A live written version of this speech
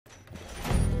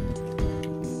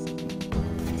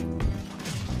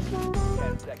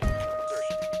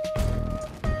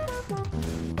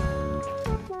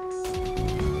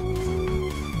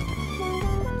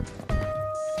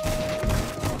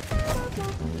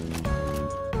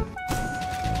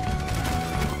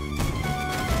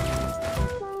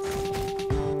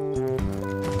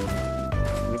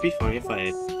Would it be funny if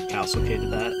I calcicated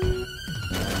that?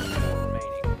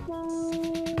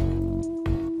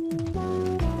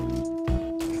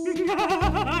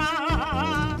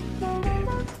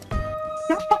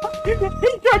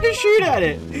 He tried to shoot at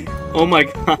it! Oh my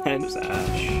god, it's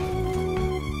Ash.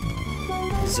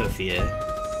 Sophia.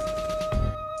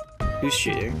 Who's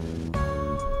shooting?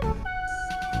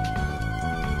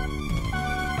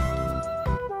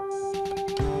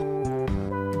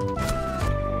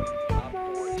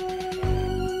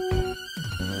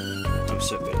 I'm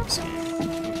so good at this game. Oh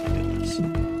my goodness.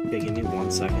 Okay, give me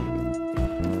 1 second.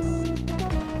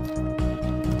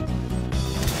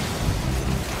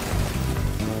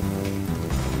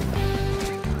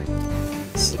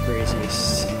 This is the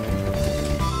craziest.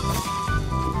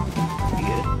 You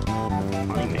good?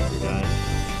 Playmaker died.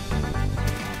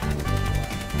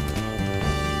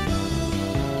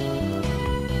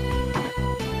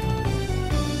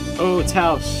 Oh, it's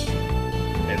house.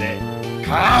 Is it?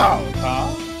 House, huh?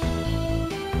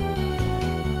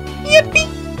 Yippee!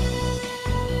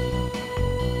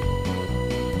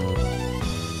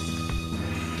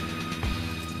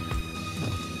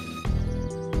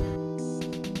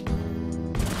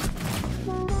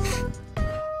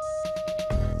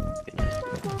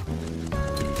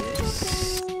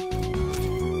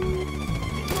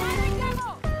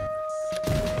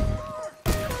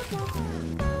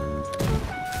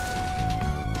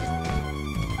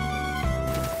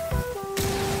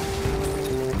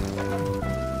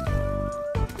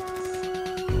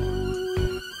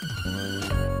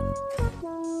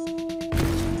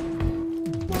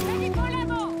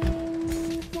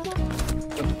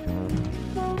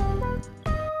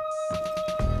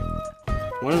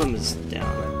 One of them is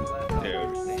down.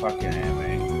 Dude, fucking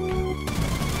anime.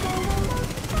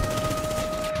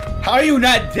 How are you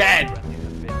not dead?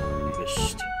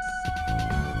 Wished.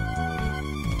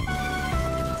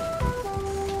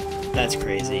 That's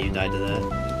crazy, you died to that.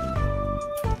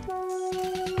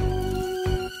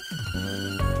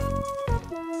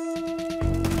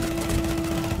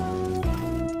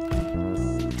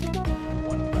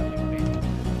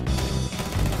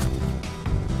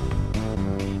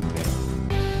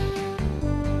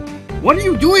 What are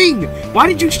you doing? Why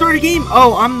did you start a game?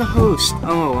 Oh, I'm the host.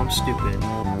 Oh, I'm stupid.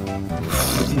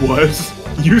 What?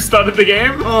 You started the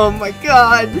game? Oh my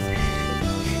god!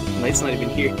 Knight's not even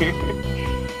here. Careful, Knight.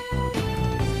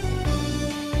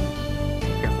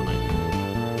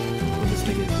 Oh, this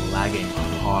thing is lagging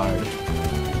hard.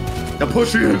 They're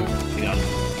pushing him. We got it.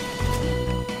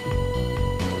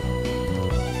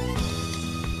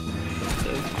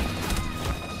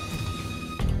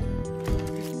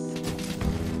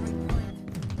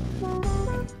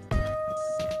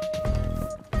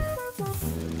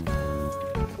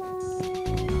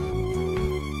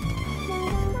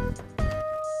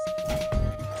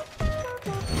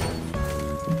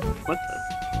 What the?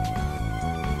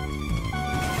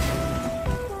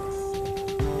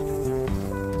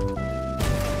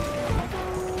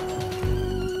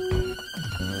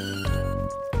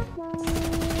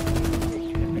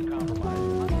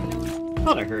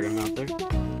 Thought I heard him out there.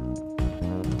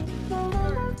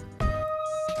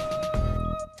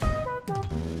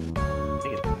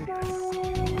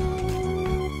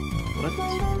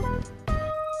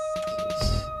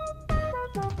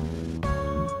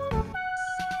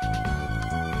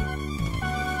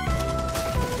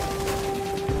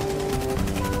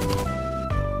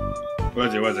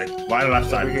 What? Where's it? Why the left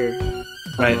side? Over here.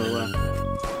 Right. On the left.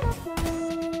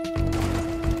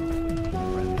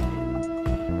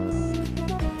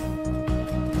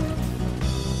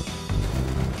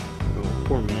 Oh,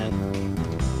 poor man.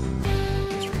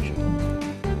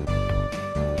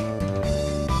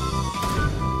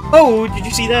 Oh, did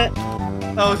you see that?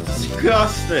 That was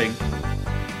disgusting.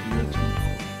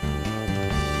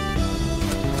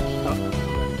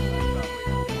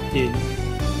 Dude.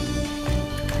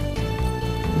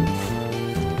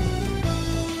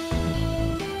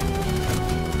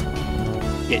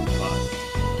 Get fucked.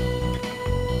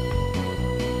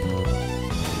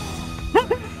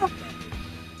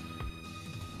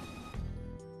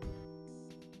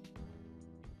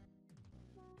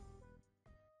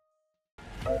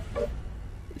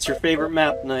 It's your favorite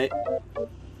map, Knight.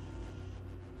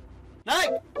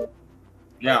 Knight!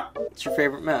 Yeah. It's your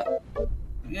favorite map.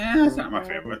 Yeah, it's not my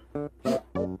favorite.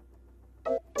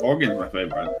 Oregon's my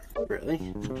favorite.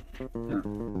 Really?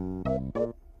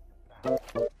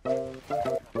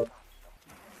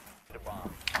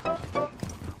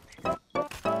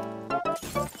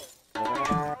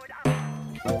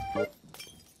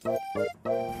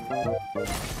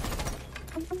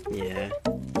 Yeah.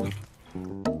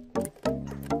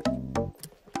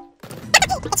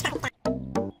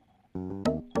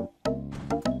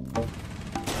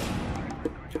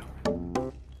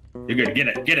 You're good. Get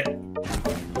it. Get it.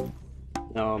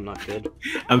 No, I'm not good.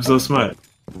 I'm so smart.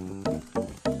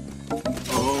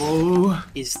 Oh.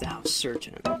 Is thou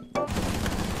certain?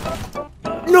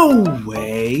 No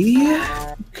way.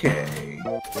 Okay.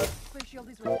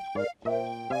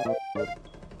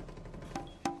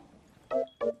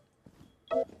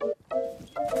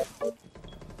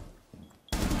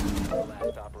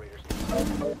 Last operators.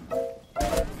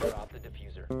 Drop the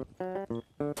diffuser.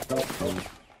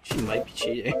 She might be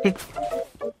cheating.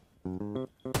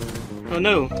 Oh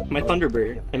no, my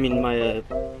Thunderbird. I mean, my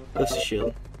Ghost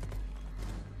Shield.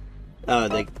 Oh,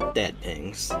 like dead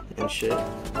pings and shit.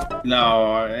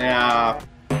 No, yeah.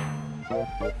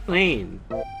 Plane.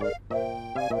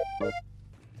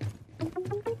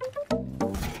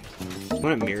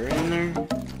 Want a mirror in there?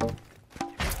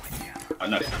 Oh,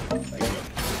 no. Thank you.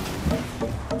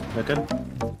 That good?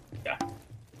 Yeah.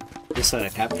 This side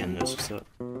of Capcan knows what's up.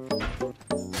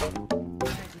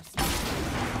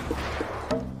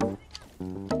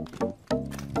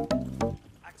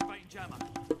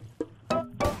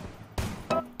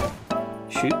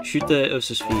 Shoot the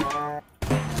Osa's feet.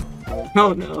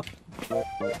 Oh no.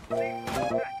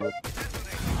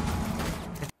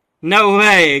 No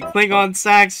way! Klingon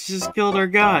Sax just killed our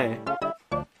guy.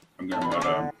 I'm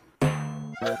gonna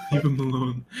Leave him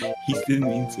alone. He didn't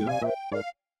mean to.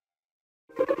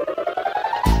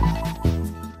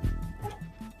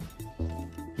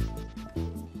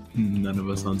 None of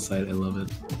us on site. I love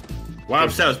it. One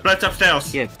upstairs. Blood's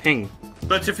upstairs. Yeah, ping.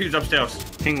 Blood's diffused upstairs.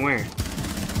 Ping where?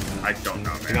 I don't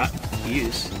know, I man. got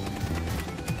use.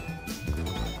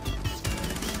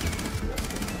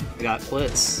 I got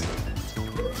blitz.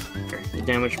 Okay, the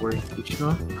damage worth. Did you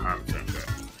go? 100% good.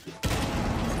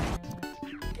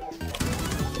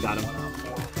 Got him.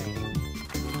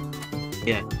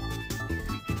 Yeah.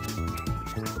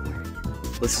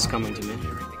 Blitz is coming to me.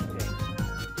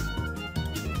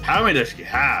 How many does she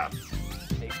have?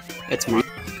 It's me.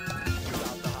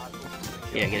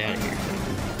 Yeah, get out of here.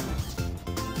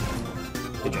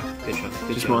 Good job. Good job.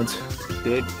 Good Just job. once.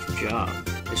 Good job.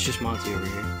 It's just Monty over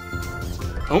here.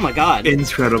 Oh my god!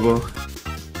 Incredible.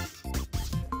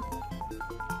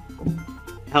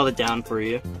 Held it down for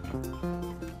you.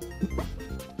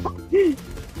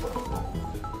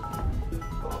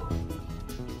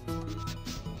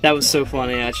 That was so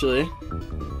funny, actually.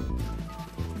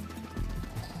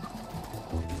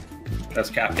 That's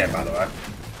Capcan, by the way.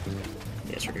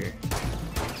 Yes, we're here.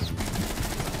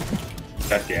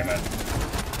 God damn it.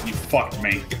 You fucked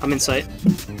me. I'm in sight.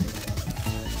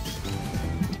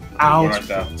 Ow. Right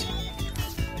there.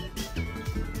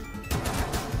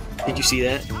 Did you see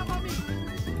that?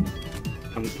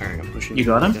 Alright, I'm pushing. You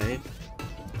got him? Okay.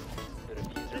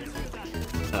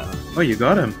 Oh, you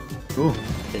got him. Cool.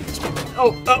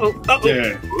 Oh,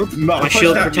 Yeah. My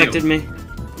shield protected me.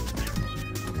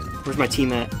 Where's my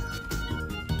team at?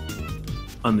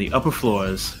 On the upper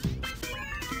floors.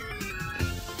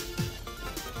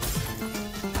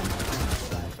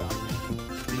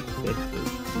 Good, good.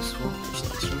 Useful. Just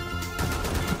last one.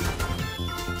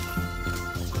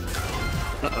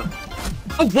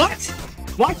 Oh, what?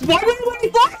 What? Why would I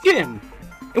block him?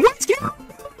 And what's going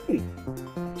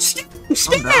on?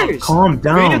 Stairs! Calm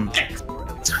down.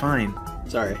 It's fine.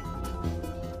 Sorry.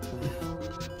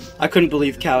 I couldn't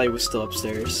believe Callie was still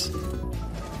upstairs.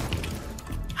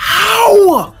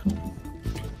 How?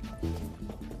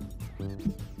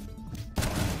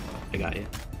 I got you.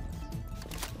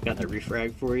 Got that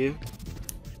refrag for you.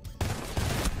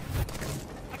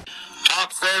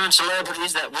 Top 7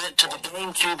 celebrities that went to the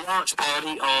GameCube launch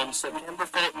party on September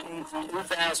 14th,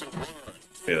 2001.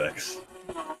 Felix.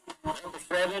 Number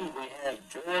 7, we have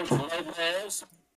George Lopez.